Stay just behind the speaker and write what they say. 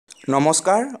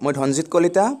নমস্কাৰ মই ধনজিত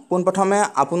কলিতা পোনপ্ৰথমে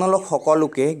আপোনালোক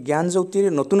সকলোকে জ্ঞানজ্যোতিৰ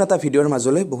নতুন এটা ভিডিঅ'ৰ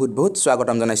মাজলৈ বহুত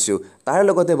স্বাগতম জনাইছোঁ তাৰ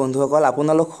লগতে বন্ধুসকল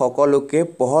আপোনালোক সকলোকে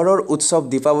পোহৰৰ উৎসৱ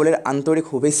দীপাৱলীৰ আন্তৰিক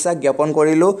শুভেচ্ছা জ্ঞাপন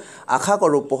কৰিলোঁ আশা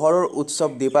কৰোঁ পোহৰৰ উৎসৱ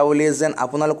দীপাৱলীয়ে যেন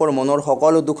আপোনালোকৰ মনৰ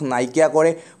সকলো দুখ নাইকিয়া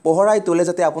কৰে পোহৰাই তোলে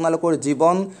যাতে আপোনালোকৰ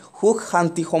জীৱন সুখ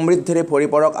শান্তি সমৃদ্ধিৰে ভৰি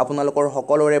পৰক আপোনালোকৰ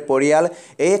সকলোৰে পৰিয়াল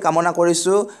এই কামনা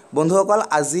কৰিছোঁ বন্ধুসকল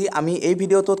আজি আমি এই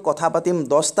ভিডিঅ'টোত কথা পাতিম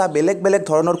 10টা বেলেগ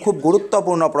ধৰণৰ খুব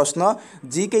গুৰুত্বপূৰ্ণ প্ৰশ্ন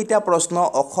যিকেইটা প্ৰশ্ন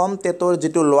অসম টেটৰ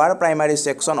যেটো লোৱাৰ প্ৰাইমাৰী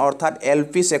সেকশন অৰ্থাৎ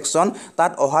এলপি সেকশন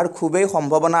তাত অহাৰ খুবেই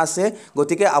সম্ভাৱনা আছে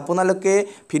গতিকে আপোনালোকে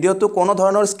ভিডিঅ'টো কোনো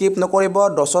ধৰণৰ স্কিপ নকৰিব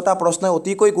 10টা প্ৰশ্ন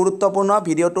অতিকৈ গুৰুত্বপূৰ্ণ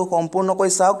ভিডিঅ'টো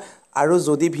সম্পূৰ্ণকৈ চাওক আৰু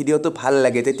যদি ভিডিঅ'টো ভাল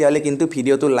লাগে তেতিয়াহলে কিন্তু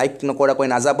ভিডিঅ'টো লাইক নকৰাকৈ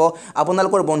নাযাব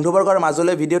আপোনালোকৰ বন্ধুবৰ্গৰ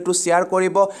মাজলৈ ভিডিঅ'টো শেয়াৰ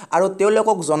কৰিব আৰু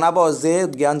তেওঁলোকক জনাব যে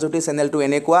জ্ঞানজ্যোতি চেনেলটো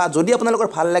এনেকুৱা যদি আপোনালোকৰ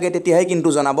ভাল লাগে তেতিয়াহে কিন্তু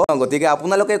জনাব গতিকে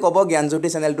আপোনালোকে ক'ব জ্ঞানজ্যোতি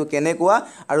চেনেলটো কেনেকুৱা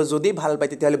আৰু যদি ভাল পায়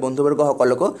তেতিয়াহলে বন্ধুবৰ্গ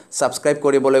সকলক সাবস্ক্ৰাইব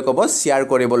কৰিবলৈ ক'ব শেয়াৰ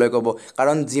কৰিবলৈ ক'ব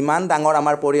কাৰণ যিমান ডাঙৰ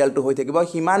আমাৰ পৰিয়ালটো হৈ থাকিব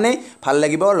সিমানেই ভাল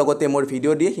লাগিব লগতে মোৰ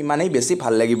ভিডিঅ' দিয়ে সিমানেই বেছি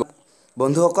ভাল লাগিব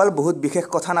বন্ধুসকল বহুত বিশেষ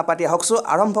কথা নাপাতি আহকছো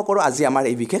আৰম্ভ কৰো আজি আমাৰ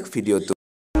এই বিশেষ ভিডিঅ'টো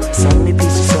Suddenly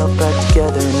pieces fell back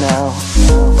together now.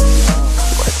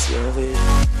 What's your vision?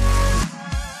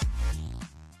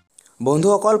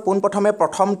 বন্ধুসকল পোনপ্ৰথমে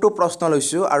প্ৰথমটো প্ৰশ্ন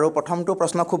লৈছোঁ আৰু প্ৰথমটো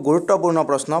প্ৰশ্ন খুব গুৰুত্বপূৰ্ণ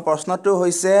প্ৰশ্নটো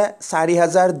হৈছে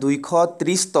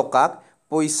 4230 টকাক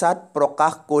পইচাত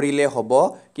প্ৰকাশ কৰিলে হ'ব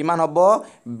কিমান হ'ব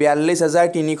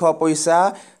 42300 পইচা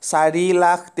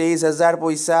 4,23,000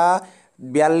 পইচা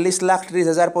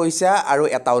 42,30,000 পইচা আৰু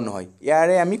এটাও নহয়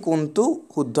ইয়াৰে আমি কোনটো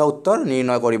শুদ্ধ উত্তৰ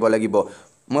নিৰ্ণয় কৰিব লাগিব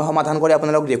মই সমাধান কৰি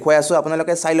আপোনালোকক দেখুৱাই আছো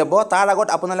আপোনালোকে চাই ল'ব তাৰ আগত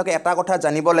আপোনালোকে এটা কথা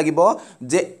জানিব লাগিব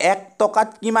যে 1 টকাত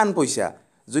কিমান পইচা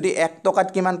যদি 1 টকাত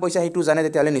কিমান পইচা হেতু জানে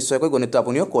তেতিয়ালে নিশ্চয়কৈ গণিত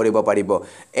আপুনিও কৰিব পাৰিব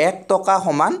 1 টকা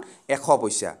সমান 100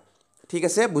 পইচা ঠিক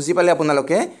আছে বুজি পালে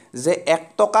আপোনালোকে যে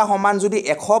 1 টকা সমান যদি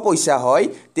 100 পইচা হয়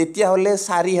তেতিয়া হলে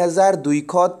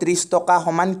 4230 টকা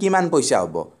সমান কিমান পইচা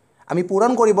হ'ব আমি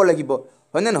পূৰণ কৰিব লাগিব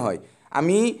হয় নে নহয়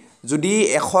আমি যদি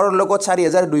 100ৰ লগত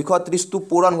 4230 টো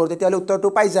পূৰণ কৰো তেতিয়ালে উত্তৰটো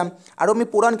পাই যাম আৰু আমি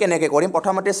পূৰণ কেনেকৈ কৰিম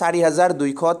প্ৰথমতে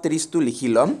 4230 টো লিখি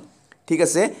লম ঠিক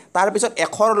আছে তাৰ পিছত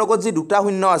 100ৰ লগত যি দুটা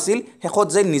শূন্য আছিল হেকত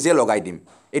যে নিজে লগাই দিম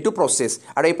এটো প্ৰসেস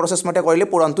আৰু এই প্ৰসেস মতে কৰিলে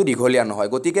পূৰণটো দীঘলীয়া নহয়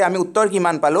গতিকে আমি উত্তৰ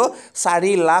কিমান পালো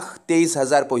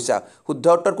 4,23,000 পইচা শুদ্ধ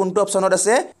উত্তৰ কোনটো অপচনত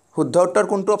আছে শুদ্ধ উত্তৰ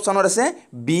কোনটো অপচনত আছে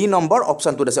বি নম্বৰ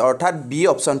অপচনটোত আছে অৰ্থাৎ বি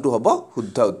অপচনটো হ'ব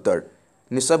শুদ্ধ উত্তৰ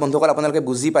নিশ্চয় বন্ধুসকল আপোনালোকে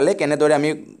বুজি পালে কেনেদৰে আমি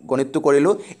গণিতটো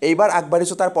কৰিলো এইবাৰ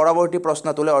আগবাঢ়িছো তাৰ পৰৱৰ্তী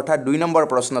প্ৰশ্নটোলৈ অৰ্থাৎ 2 নম্বৰ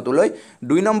প্ৰশ্নটোলৈ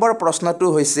 2 নম্বৰ প্ৰশ্নটো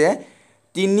হৈছে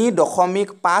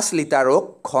 3.5 লিটাৰক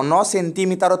ঘন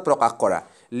সেন্টিমিটাৰত প্ৰকাশ কৰা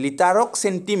লিটাৰক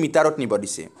সেন্টিমিটাৰত নিব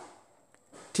দিছে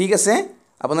ঠিক আছে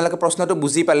আপোনালোকে প্ৰশ্নটো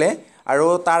বুজি পালে আৰু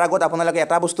তাৰ আগত আপোনালোকে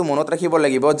এটা বস্তু মনত ৰাখিব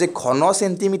লাগিব যে ঘন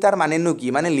সেন্টিমিটাৰ মানেনো কি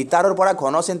মানে লিটাৰৰ পৰা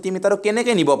ঘন সেন্টিমিটাৰক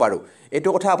কেনেকৈ নিব পাৰো এটো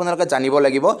কথা আপোনালোকে জানিব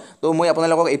লাগিব তো মই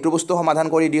আপোনালোকক এটো বস্তু সমাধান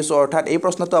কৰি দিছো অৰ্থাৎ এই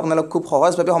প্ৰশ্নটো আপোনালোক খুব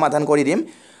সহজভাৱে সমাধান কৰি দিম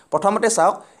প্ৰথমতে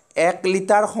চাওক 1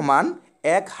 লিটাৰ সমান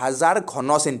 1000 ঘন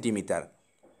সেন্টিমিটাৰ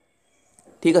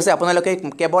ঠিক আছে আপোনালোকে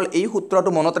কেৱল এই সূত্ৰটো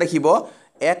মনত ৰাখিব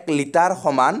 1 লিটাৰ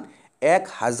সমান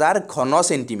 1000 ঘন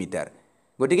সেন্টিমিটাৰ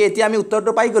গতিকে এতিয়া আমি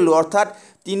উত্তৰটো পাই গলো অৰ্থাৎ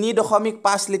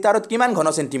 3.5 লিটাৰত কিমান ঘন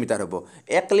সেন্টিমিটাৰ হ'ব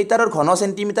 1 লিটাৰৰ ঘন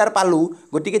সেন্টিমিটাৰ পালো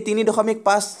গতিকে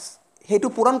 3.5 হেতু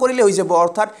পূৰণ কৰিলে হৈ যাব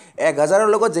অৰ্থাৎ 1000ৰ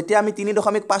লগত যেতিয়া আমি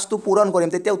 3.5 টো পূৰণ কৰিম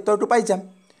তেতিয়া উত্তৰটো পাই যাম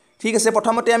ঠিক আছে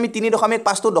প্ৰথমতে আমি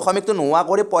 3.5 টো দশমিকটো নোৱা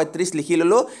কৰি 35 লিখি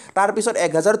ললো তাৰ পিছত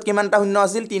 1000ত কিমানটা শূন্য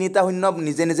আছিল তিনিটা শূন্য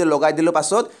নিজে লগাই দিলো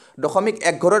পাছত দশমিক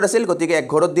 1 ঘৰত আছিল গতিকে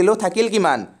 1 ঘৰত দিলো থাকিল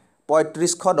কিমান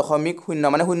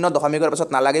 3500.0 মানে 0 দশমিকৰ পাছত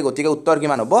নালাগে গতিকে উত্তৰ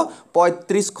কিমান হ'ব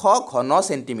 3500 ঘন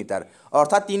সেন্টিমিটাৰ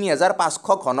অৰ্থাৎ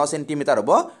 3500 ঘন সেন্টিমিটাৰ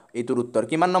হ'ব এইটোৰ উত্তৰ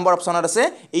কিমান নম্বৰ অপচনত আছে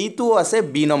এইটো আছে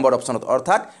বি নম্বৰ অপচনত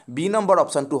অৰ্থাৎ বি নম্বৰ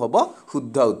অপচনটো হ'ব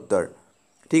শুদ্ধ উত্তৰ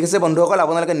ঠিক আছে বন্ধুসকল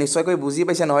আপোনালোকে নিশ্চয়কৈ বুজি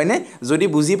পাইছে নহয় নে যদি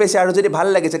বুজি পাইছে আৰু যদি ভাল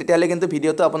লাগিছে তেতিয়ালে কিন্তু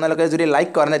ভিডিঅটো আপোনালোকে যদি লাইক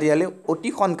কৰা নাই তেতিয়ালে অতি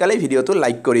সোনকালে ভিডিঅটো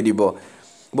লাইক কৰি দিব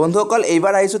বন্ধুসকল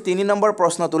এইবাৰ আহিছো 3 নম্বৰ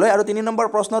প্ৰশ্নটোলৈ আৰু 3 নম্বৰ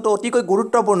প্ৰশ্নটো অতিকৈ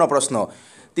গুৰুত্বপূৰ্ণ প্ৰশ্ন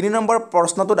 3 নম্বৰ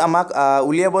প্ৰশ্নটোত আমাক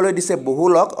উলিয়াবলৈ দিছে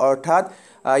বহুলক অৰ্থাৎ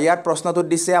ইয়াত প্ৰশ্নটোত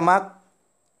দিছে আমাক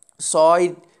 6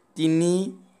 3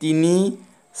 3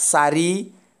 4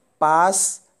 5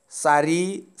 4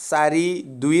 4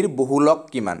 2 ৰ বহুলক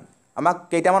কিমান আমাক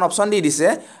কেইটামান অপচন দি দিছে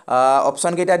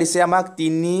অপচন কেইটা দিছে আমাক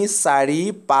 3 4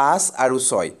 5 আৰু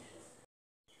 6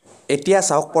 এতিয়া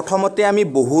চাওক প্ৰথমতে আমি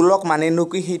বহুলক মানেনো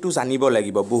কি সেইটো জানিব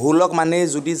লাগিব বহুলক মানে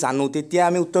যদি জানো তেতিয়া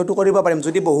আমি উত্তৰটো কৰিব পাৰিম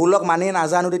যদি বহুলক মানে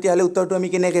নাজানো তেতিয়াহ'লে উত্তৰটো আমি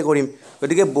কেনেকৈ কৰিম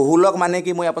গতিকে বহুলক মানে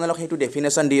কি মই আপোনালোক সেইটো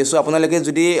ডেফিনেশ্যন দি আছোঁ আপোনালোকে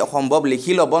যদি সম্ভৱ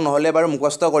লিখি ল'ব নহ'লে বাৰু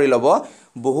মুখস্থ কৰি ল'ব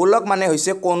বহুলক মানে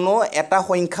হৈছে কোনো এটা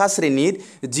সংখ্যা শ্ৰেণীত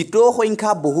যিটো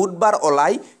সংখ্যা বহুতবাৰ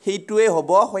ওলায় সেইটোৱে হ'ব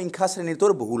সংখ্যা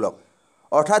শ্ৰেণীটোৰ বহুলক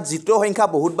অৰ্থাৎ যিটো সংখ্যা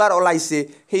বহুতবাৰ ওলাইছে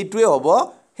সেইটোৱে হ'ব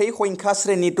সেই সংখ্যা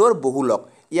শ্ৰেণীটোৰ বহুলক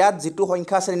ইয়াত যেটো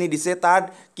সংখ্যা শ্ৰেণী দিছে তাত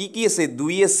কি কি আছে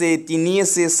 2 আছে 3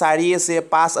 আছে 4 আছে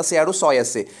 5 আছে আৰু 6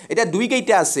 আছে এটা 2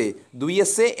 কেইটা আছে 2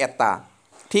 আছে এটা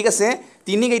ঠিক আছে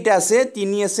 3 কেইটা আছে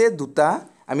 3 আছে দুটা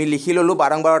আমি লিখি ললো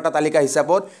বাৰংবাৰটা তালিকা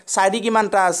হিচাপত 4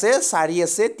 কিমানটা আছে 4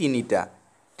 আছে 3টা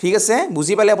ঠিক আছে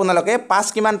বুজি পালে আপোনালোকে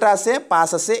 5 কিমানটা আছে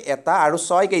 5 আছে এটা আৰু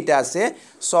 6 কেইটা আছে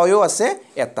 6 আছে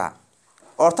এটা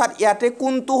অৰ্থাৎ ইয়াতে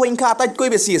কোনটো সংখ্যা আটাইতকৈ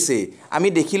বেছি আছে আমি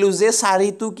দেখিলো যে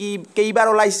 4টো কি কেইবাৰ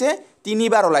ওলাইছে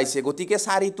 3বাৰ ওলাইছে গতিকে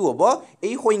 4টো হ'ব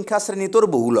এই সংখ্যা শ্ৰেণীটোৰ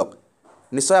বহুলক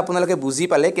নিশ্চয় আপোনালোকে বুজি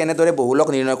পালে কেনেদৰে বহুলক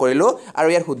নিৰ্ণয় কৰিলো আৰু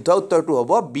ইয়াৰ শুদ্ধ উত্তৰটো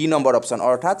হ'ব বি নম্বৰ অপচন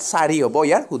অৰ্থাৎ 4 হ'ব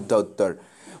ইয়াৰ শুদ্ধ উত্তৰ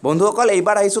বন্ধুসকল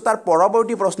এইবাৰ আহিছো তাৰ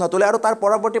পৰৱৰ্তী প্ৰশ্নটোলৈ আৰু তাৰ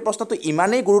পৰৱৰ্তী প্ৰশ্নটো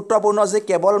ইমানেই গুৰুত্বপূৰ্ণ যে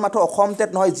কেৱল মাত্ৰ অসম টেট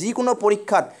নহয় যিকোনো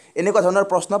পৰীক্ষাত এনেকুৱা ধৰণৰ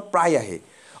প্ৰশ্ন প্ৰায় আহে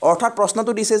অৰ্থাৎ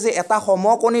প্ৰশ্নটো দিছে যে এটা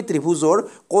সমকোণী ত্ৰিভুজৰ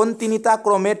কোণ তিনিটা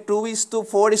ক্ৰমে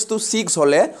 2:4:6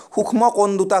 হলে সূক্ষ্ম কোণ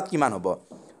দুটা কিমান হ'ব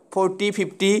 40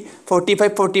 50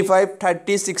 45 45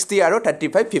 30 60 আৰু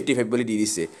 35 55 বুলি দি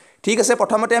দিছে ঠিক আছে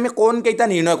প্ৰথমতে আমি কোণ কেইটা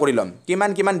নিৰ্ণয় কৰি লম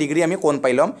কিমান ডিগ্ৰী আমি কোণ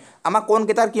পাই লম আমাৰ কোণ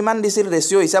কেইটাৰ কিমান দিছিল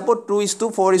ৰেশিও হিচাপত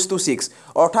 2:4:6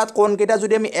 অৰ্থাৎ কোণ কেইটা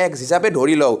যদি আমি x হিচাপে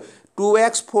ধৰি লও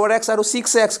 2x 4x আৰু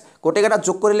 6x গোটেইকেইটা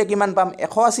যোগ কৰিলে কিমান পাম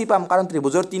 180 পাম কাৰণ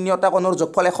ত্ৰিভুজৰ তিনিটা কোণৰ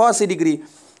যোগফল 180 ডিগ্ৰী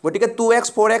গতিকে 2x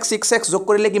 4x 6x যোগ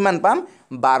কৰিলে কিমান পাম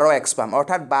 12x পাম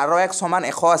অৰ্থাৎ 12x সমান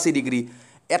 180 ডিগ্ৰী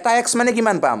এটা x মানে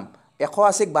কিমান পাম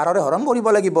 180 ক 12 ৰে হৰণ কৰিব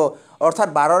লাগিব অৰ্থাৎ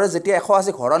 12 ৰে যেতিয়া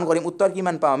 180 হৰণ কৰিম উত্তৰ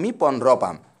কিমান পাম আমি 15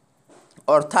 পাম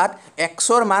অৰ্থাৎ x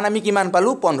ৰ মান আমি কিমান পালো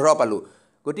 15 পালো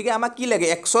গতিকে আমাক কি লাগে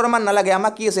x ৰ মান নালাগে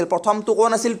আমাক কি আছিল প্ৰথমটো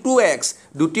কোণ আছিল 2x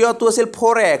দ্বিতীয়টো আছিল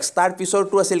 4x তাৰ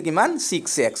পিছৰটো আছিল কিমান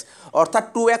 6x অৰ্থাৎ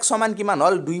 2x সমান কিমান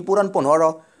হল 2 পূৰণ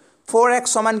 15 4x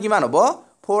সমান কিমান হ'ব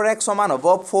 4x সমান হ'ব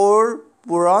 4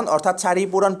 পূৰণ অৰ্থাৎ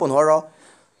 4 পূৰণ 15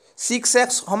 6x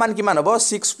সমান কিমান হ'ব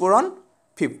 6 পূৰণ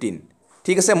 15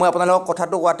 ঠিক আছে মই আপোনালোকক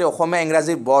কথাটো কোৱাতে অসমীয়া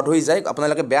ইংৰাজী বড হৈ যায়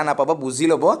আপোনালোকে বেয়া নাপাব বুজি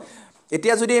ল'ব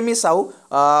এতিয়া যদি আমি চাও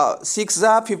 6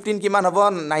 যা 15 কিমান হ'ব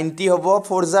 90 হ'ব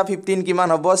 4 যা 15 কিমান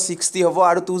হ'ব 60 হ'ব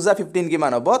আৰু 2 যা 15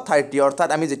 কিমান হ'ব 30 অৰ্থাৎ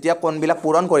আমি যেতিয়া কোণবিলাক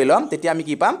পূৰণ কৰি লম তেতিয়া আমি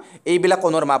কি পাম এইবিলাক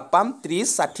কোণৰ মাপ পাম 30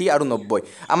 60 আৰু 90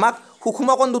 আমাক সূক্ষ্ম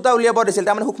কোণ দুটা উলিয়াব দিছিল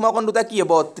তাৰমানে সূক্ষ্ম কোণ দুটা কি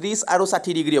হ'ব 30 আৰু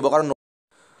 60 ডিগ্ৰী হ'ব কাৰণ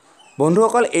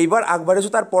বন্ধুসকল এইবাৰ আগবাঢ়িছো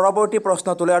তাৰ পৰৱৰ্তী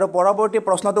প্ৰশ্নটোলৈ আৰু পৰৱৰ্তী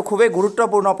প্ৰশ্নটো খুবেই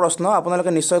গুৰুত্বপূৰ্ণ প্ৰশ্ন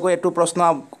আপোনালোকে নিশ্চয়কৈ এইটো প্ৰশ্ন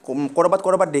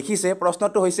কৰবাত দেখিছে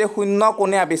প্ৰশ্নটো হৈছে শূন্য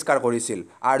কোণে আৱিষ্কাৰ কৰিছিল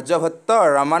আৰ্যভট্ট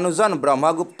ৰামানুজন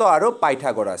ব্ৰহ্মগুপ্ত আৰু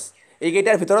পাইথাগোৰাছ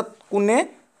এইকেইটাৰ ভিতৰত কোনে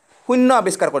শূন্য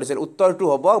আৱিষ্কাৰ কৰিছিল উত্তৰটো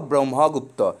হ'ব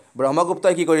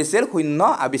ব্ৰহ্মগুপ্তই কি কৰিছিল শূন্য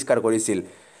আৱিষ্কাৰ কৰিছিল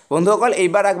বন্ধুসকল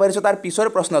এইবাৰ আগবাঢ়িছো তাৰ পিছৰ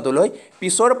প্ৰশ্নটোলৈ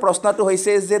পিছৰ প্ৰশ্নটো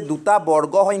হৈছে যে দুটা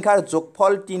বৰ্গ সংখ্যাৰ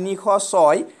যোগফল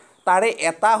 306 তাৰে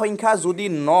এটা সংখ্যা যদি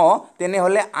 9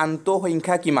 তেনেহলে আনটো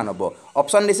সংখ্যা কিমান হ'ব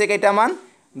অপচন দিছে কেইটামান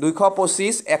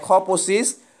 225 125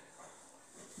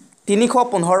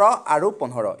 315 আৰু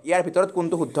 15 ইয়াৰ ভিতৰত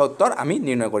কোনটো শুদ্ধ উত্তৰ আমি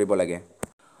নিৰ্ণয় কৰিব লাগে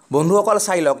বন্ধুসকল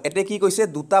চাই লওক এতে কি কৈছে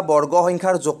দুটা বৰ্গ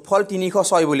সংখ্যাৰ যোগফল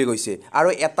 306 বুলি কৈছে আৰু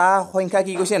এটা সংখ্যা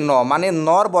কি কৈছে 9 মানে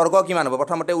 9 ৰ বৰ্গ কিমান হ'ব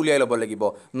প্ৰথমতে উলিয়াই ল'ব লাগিব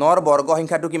 9 ৰ বৰ্গ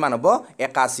সংখ্যাটো কিমান হ'ব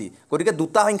 81 গতিকে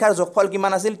দুটা সংখ্যাৰ যোগফল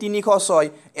কিমান আছিল 306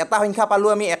 এটা সংখ্যা পালো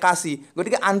আমি 81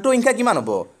 গতিকে আনটো সংখ্যা কিমান হ'ব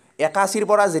 81 ৰ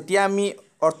পৰা যেতিয়া আমি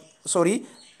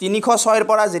 306 ৰ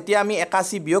পৰা যেতিয়া আমি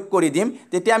 81 বিয়োগ কৰি দিম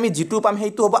তেতিয়া আমি যেটো পাম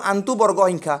সেইটো হ'ব আনটো বৰ্গ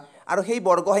সংখ্যা আৰু সেই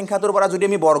বৰ্গ সংখ্যাটোৰ পৰা যদি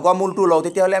আমি বৰ্গমূলটো লওঁ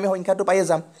তেতিয়াহলে আমি সংখ্যাটো পাই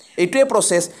যাম এইটোৱে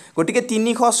প্ৰসেস গতিকে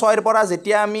 306 ৰ পৰা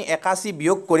যেতিয়া আমি 81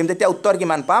 বিয়োগ কৰিম তেতিয়া উত্তৰ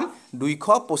কিমান পাম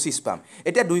 225 পাম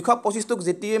এতিয়া 225 টোক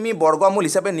যেতিয়া আমি বৰ্গমূল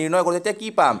হিচাপে নিৰ্ণয় কৰোঁ তেতিয়া কি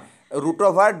পাম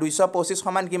 √225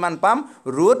 সমান কিমান পাম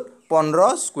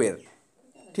 √15 স্কয়াৰ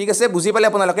ঠিক আছে বুজি পালে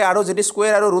আপোনালোকে আৰু যদি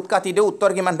স্কয়াৰ আৰু ৰুট কাটি দিও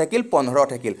উত্তৰ কিমান থাকিল 15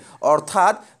 থাকিল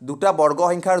অৰ্থাৎ দুটা বৰ্গ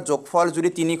সংখ্যাৰ যোগফল যদি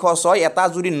 306 এটা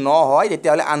যদি 9 হয়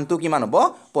তেতিয়াহলে আনটো কিমান হ'ব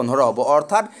 15 হ'ব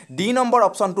অৰ্থাৎ ডি নম্বৰ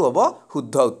অপচনটো হ'ব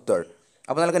শুদ্ধ উত্তৰ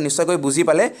আপোনালোকে নিশ্চয়কৈ বুজি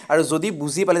পালে আৰু যদি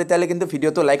বুজি পালে তেতিয়াহলে কিন্তু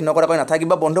ভিডিওটো লাইক নকৰাকৈ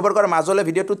নাথাকিব বন্ধুবৰ্গৰ মাজলৈ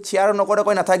ভিডিওটো শ্বেয়াৰ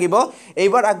নকৰাকৈ নাথাকিব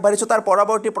এইবাৰ আগবাঢ়িছো তাৰ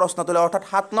পৰৱৰ্তী প্ৰশ্নটোলৈ অৰ্থাৎ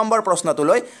 7 নম্বৰ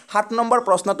প্ৰশ্নটোলৈ 7 নম্বৰ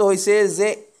প্ৰশ্নটো হৈছে যে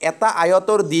এটা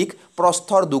আয়তৰ দিক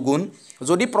প্ৰস্থৰ দুগুণ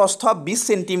যদি প্ৰস্থ 20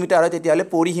 সেন্টিমিটাৰ হয় তেতিয়াহলে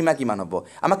পৰিসীমা কিমান হ'ব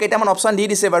আমাক কেইটামান অপচন দি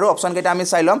দিছে বাৰু অপচন কেইটা আমি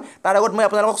চাই লম তাৰ আগত মই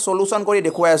আপোনালোকক সলিউশন কৰি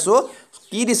দেখুৱাই আছো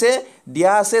কি দিছে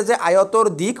দিয়া আছে যে আয়তৰ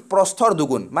দিক প্ৰস্থৰ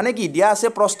দুগুণ মানে কি দিয়া আছে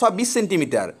প্ৰস্থ 20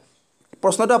 সেন্টিমিটাৰ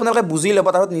প্ৰশ্নটো আপোনালোকে বুজি ল'ব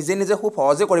তাৰপিছত নিজে নিজে খুব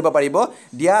সহজে কৰিব পাৰিব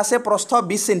দিয়া আছে প্ৰস্থ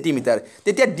 20 সেন্টিমিটাৰ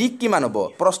তেতিয়া দিক কিমান হ'ব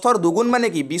প্ৰস্থৰ দুগুণ মানে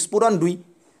কি 20 পূৰণ 2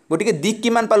 গতিকে দিক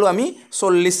কিমান পালো আমি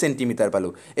 40 সেন্টিমিটাৰ পালো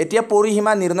এতিয়া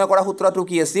পৰিসীমা নিৰ্ণয় কৰা সূত্ৰটো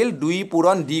কি আছিল 2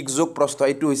 পূৰণ দিক যোগ প্ৰস্থ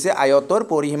এটো হৈছে আয়তৰ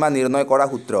পৰিসীমা নিৰ্ণয় কৰা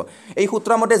সূত্ৰ এই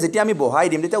সূত্ৰ মতে যেতিয়া আমি বহাই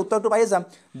দিম তেতিয়া উত্তৰটো পাই যাম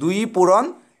 2 পূৰণ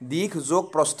দিক যোগ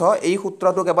প্ৰস্থ এই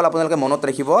সূত্ৰটো কেৱল আপোনালোকে মনত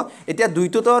ৰাখিব এতিয়া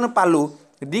দুইটোতো পালো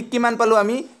দিক কিমান পালো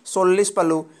আমি 40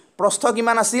 পালো প্ৰস্থ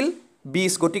কিমান আছিল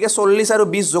 20 গতিকে 40 আৰু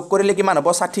 20 যোগ কৰিলে কিমান হ'ব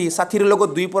 60 60 ৰ লগত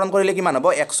 2 পূৰণ কৰিলে কিমান হ'ব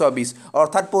 120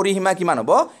 অৰ্থাৎ পৰিসীমা কিমান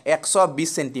হ'ব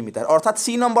 120 সেন্টিমিটাৰ অৰ্থাৎ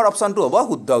সি নম্বৰ অপচনটো হ'ব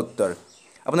শুদ্ধ উত্তৰ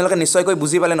আপোনালোকে নিশ্চয়কৈ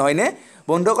বুজি পালে নহয় নে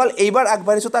বন্ধুসকল এইবাৰ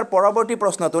আগবাঢ়িছো তাৰ পৰৱৰ্তী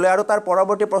প্ৰশ্নটোলৈ আৰু তাৰ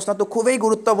পৰৱৰ্তী প্ৰশ্নটো খুবেই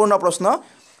গুৰুত্বপূৰ্ণ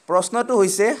প্ৰশ্নটো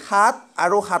হৈছে 7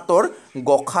 আৰু 7 ৰ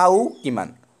গসাউ কিমান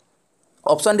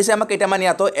অপচন দিছে আমাক কেইটামান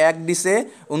ইয়াতো 1 দিছে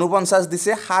 49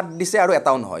 দিছে 7 দিছে আৰু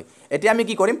এটাও নহয় এতিয়া আমি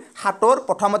কি কৰিম 7 ৰ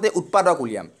প্ৰথমতে উৎপাদক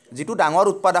উলিয়াম যেটো ডাঙৰ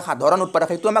উৎপাদক সাধাৰণ উৎপাদক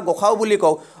হেতু আমাক গসাউ বুলি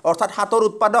কও অৰ্থাৎ 7 ৰ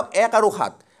উৎপাদক 1 আৰু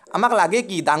 7 আমাক লাগে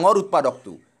কি ডাঙৰ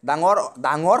উৎপাদকটো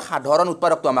ডাঙৰ সাধাৰণ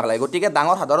উৎপাদকটো আমাক লাগে গতিকে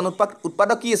ডাঙৰ সাধাৰণ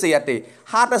উৎপাদক কি আছে ইয়াতে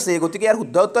 7 আছে গতিকে ইয়াৰ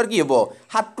শুদ্ধ উত্তৰ কি হ'ব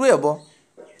 7টোৱে হ'ব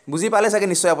বুজি পালে চাগে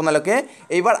নিশ্চয় আপোনালোকে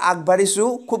এইবাৰ আগবাঢ়িছো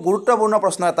খুব গুৰুত্বপূৰ্ণ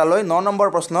প্ৰশ্ন এটালৈ 9 নম্বৰ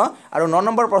প্ৰশ্ন আৰু 9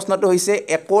 নম্বৰ প্ৰশ্নটো হৈছে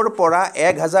 1 ৰ পৰা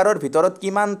 1000 ৰ ভিতৰত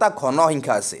কিমানটা ঘন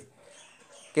সংখ্যা আছে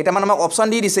কেইটামান আমাক অপচন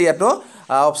দি দিছে ইয়াতো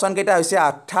অপচন কেইটা হৈছে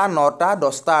 8টা 9টা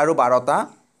 10টা আৰু 12টা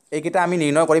এইকেইটা আমি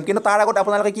নিৰ্ণয় কৰিম কিন্তু তাৰ আগত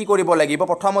আপোনালোকে কি কৰিব লাগিব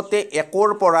প্ৰথমতে 1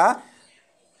 ৰ পৰা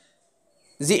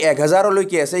যি 1000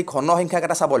 লৈকে আছে এই ঘন সংখ্যা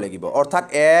কেইটা চাব লাগিব অৰ্থাৎ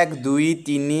 1 2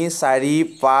 3 4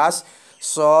 5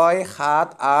 6 7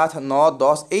 8 9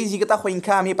 10 এই যিকেইটা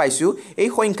সংখ্যা আমি পাইছো এই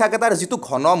সংখ্যা কেইটাৰ যিটো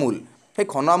ঘনমূল সেই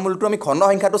ঘনমূলটো আমি ঘন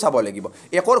সংখ্যাটো চাব লাগিব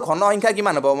 1 ৰ ঘন সংখ্যা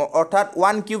কিমান হ'ব অৰ্থাৎ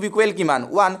 1 কিউব ইকুৱেল কিমান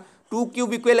 1 2 কিউব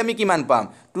ইকুৱেল আমি কিমান পাম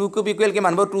 2 কিউব ইকুৱেল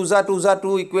কিমান হ'ব 2 যা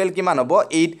 2 ইকুৱেল কিমান হ'ব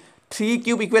 8 3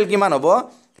 কিউব ইকুৱেল কিমান হ'ব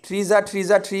 3 যা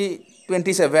 3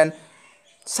 27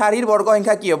 4 ৰ বৰ্গ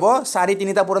সংখ্যা কি হ'ব 4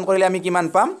 তিনিটা পূৰণ কৰিলে আমি কিমান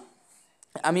পাম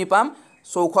আমি পাম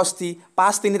 64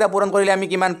 5 তিনিটা পূৰণ কৰিলে আমি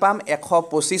কিমান পাম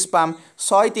 125 পাম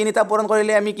 6 তিনিটা পূৰণ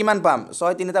কৰিলে আমি কিমান পাম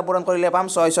 6 তিনিটা পূৰণ কৰিলে পাম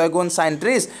 6 6 গুণ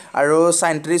 37 আৰু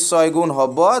 37 6 গুণ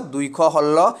হ'ব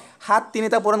 216 7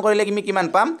 তিনিটা পূৰণ কৰিলে আমি কিমান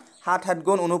পাম 7 7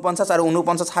 গুণ 49 আৰু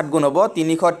 49 7 গুণ হ'ব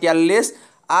 343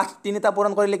 8 তিনিটা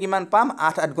পূৰণ কৰিলে কিমান পাম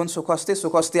 8 8 গুণ 64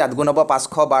 64 8 গুণ হ'ব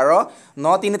 512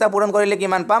 9 তিনিটা পূৰণ কৰিলে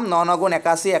কিমান পাম 9 9 গুণ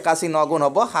 81 81 9 গুণ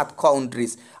হ'ব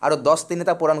 729 আৰু 10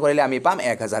 তিনিটা পূৰণ কৰিলে আমি পাম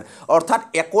 1000 অৰ্থাৎ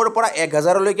 1 ৰ পৰা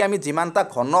 1000 লৈকে আমি যিমানটা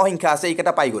ঘন সংখ্যা আছে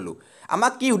এইকেইটা পাই গলো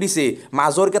আমাক কি সুধিছে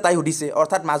মাজৰ কেইটাই সুধিছে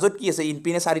অৰ্থাৎ মাজত কি আছে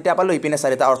ইপিনে 4টা পালো ইপিনে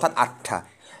 4টা অৰ্থাৎ 8টা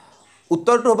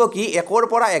উত্তৰটো হ'ব কি 1 ৰ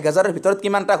পৰা 1000 ৰ ভিতৰত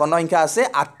কিমানটা ঘন সংখ্যা আছে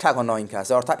 8টা ঘন সংখ্যা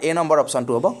আছে অৰ্থাৎ এ নম্বৰ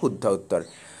অপচনটো হ'ব শুদ্ধ উত্তৰ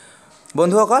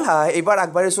বন্ধুসকল এইবাৰ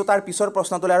আগবাঢ়িছো তাৰ পিছৰ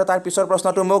প্ৰশ্নটোলৈ আৰু তাৰ পিছৰ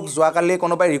প্ৰশ্নটো মোক যোৱাকালি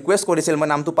কোনোবাই ৰিকুৱেষ্ট কৰিছিল মই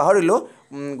নামটো পাহৰিলো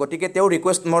গতিকে তেওঁ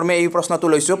ৰিকুৱেষ্ট মৰ্মে এই প্ৰশ্নটো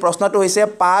লৈছো প্ৰশ্নটো হৈছে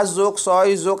 5 +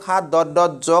 6 +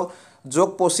 7 ... যোগ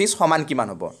 25 সমান কিমান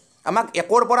হ'ব আমাক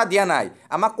 1 ৰ পৰা দিয়া নাই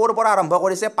আমাক ক'ৰ পৰা আৰম্ভ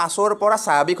কৰিছে 5 ৰ পৰা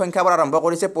স্বাভাৱিক সংখ্যাৰ পৰা আৰম্ভ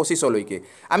কৰিছে 25 লৈকে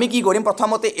আমি কি কৰিম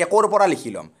প্ৰথমতে 1 ৰ পৰা লিখি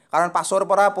লম কাৰণ 5 ৰ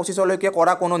পৰা 25 লৈকে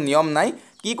কৰা কোনো নিয়ম নাই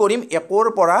কি কৰিম 1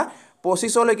 ৰ পৰা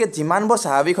 25 লৈকে যিমানবোৰ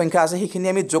স্বাভাৱিক সংখ্যা আছে সেইখিনি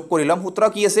আমি যোগ কৰি লম সূত্ৰ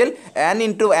কি আছিল n * n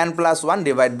 + 1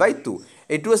 / 2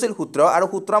 এইটো আছিল সূত্ৰ আৰু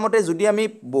সূত্ৰ মতে যদি আমি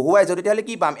বহুৱাই যাও তেতিয়াহলে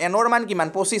কি পাম n ৰ মান কিমান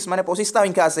 25 মানে 25টা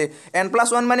সংখ্যা আছে n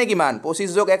 + 1 মানে কিমান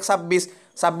 25 + 1 26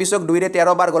 26 ক 2 ৰে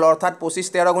 13 বাৰ গ'ল অৰ্থাৎ 25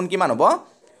 13 গুণ কিমান হ'ব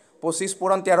 25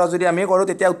 পূৰণ 13 যদি আমি কৰো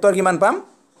তেতিয়া উত্তৰ কিমান পাম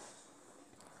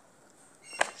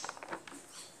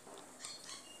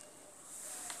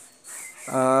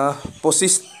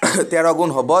 25 13 গুণ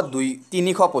হ'ব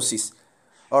 325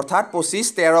 অৰ্থাৎ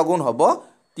 25 13 গুণ হ'ব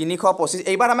 325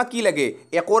 এইবাৰ আমাক কি লাগে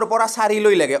 1 ৰ পৰা 4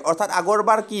 লৈ লাগে অৰ্থাৎ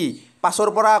আগৰবাৰ কি 5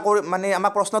 ৰ পৰা মানে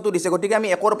আমাক প্ৰশ্নটো দিছে গতিকে আমি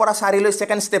 1 ৰ পৰা 4 লৈ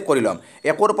সেকেন্ড স্টেপ কৰি লম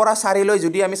 1 ৰ পৰা 4 লৈ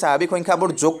যদি আমি স্বাভাৱিক সংখ্যাবোৰ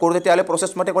যোগ কৰো তেতিয়াহলে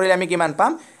প্ৰচেছ মতে কৰিলে আমি কিমান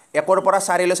পাম 1 ৰ পৰা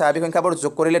 4 লৈ স্বাভাৱিক সংখ্যাবোৰ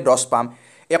যোগ কৰিলে 10 পাম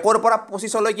 1 ৰ পৰা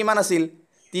 25 লৈ কিমান আছিল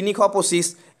 325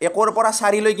 1 ৰ পৰা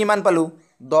 4 লৈ কিমান পালো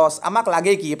 10 আমাক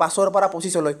লাগে কি 5 ৰ পৰা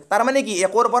 25 লৈ তাৰ মানে কি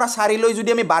 1 ৰ পৰা 4 লৈ যদি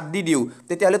আমি বাদ দি দিও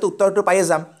তেতিয়াহলে তো উত্তৰটো পাই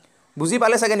যাম বুজি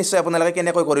পালে চাগে নিশ্চয় আপোনালোকে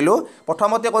কেনেকৈ কৰিলো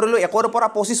প্ৰথমতে কৰিলো 1 ৰ পৰা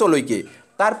 25 লৈকে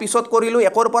তাৰ পিছত কৰিলো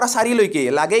 1 ৰ পৰা 4 লৈকে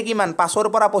লাগে কিমান 5 ৰ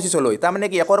পৰা 25 লৈ তাৰ মানে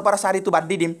কি 1 ৰ পৰা 4 টো বাদ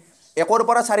দি দিম 1 ৰ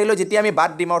পৰা 4 লৈ যেতিয়া আমি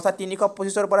বাদ দিম অৰ্থাৎ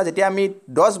 325 ৰ পৰা যেতিয়া আমি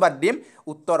 10 বাদ দিম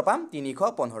উত্তৰ পাম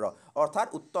 315 অৰ্থাৎ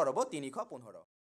উত্তৰ হ'ব 315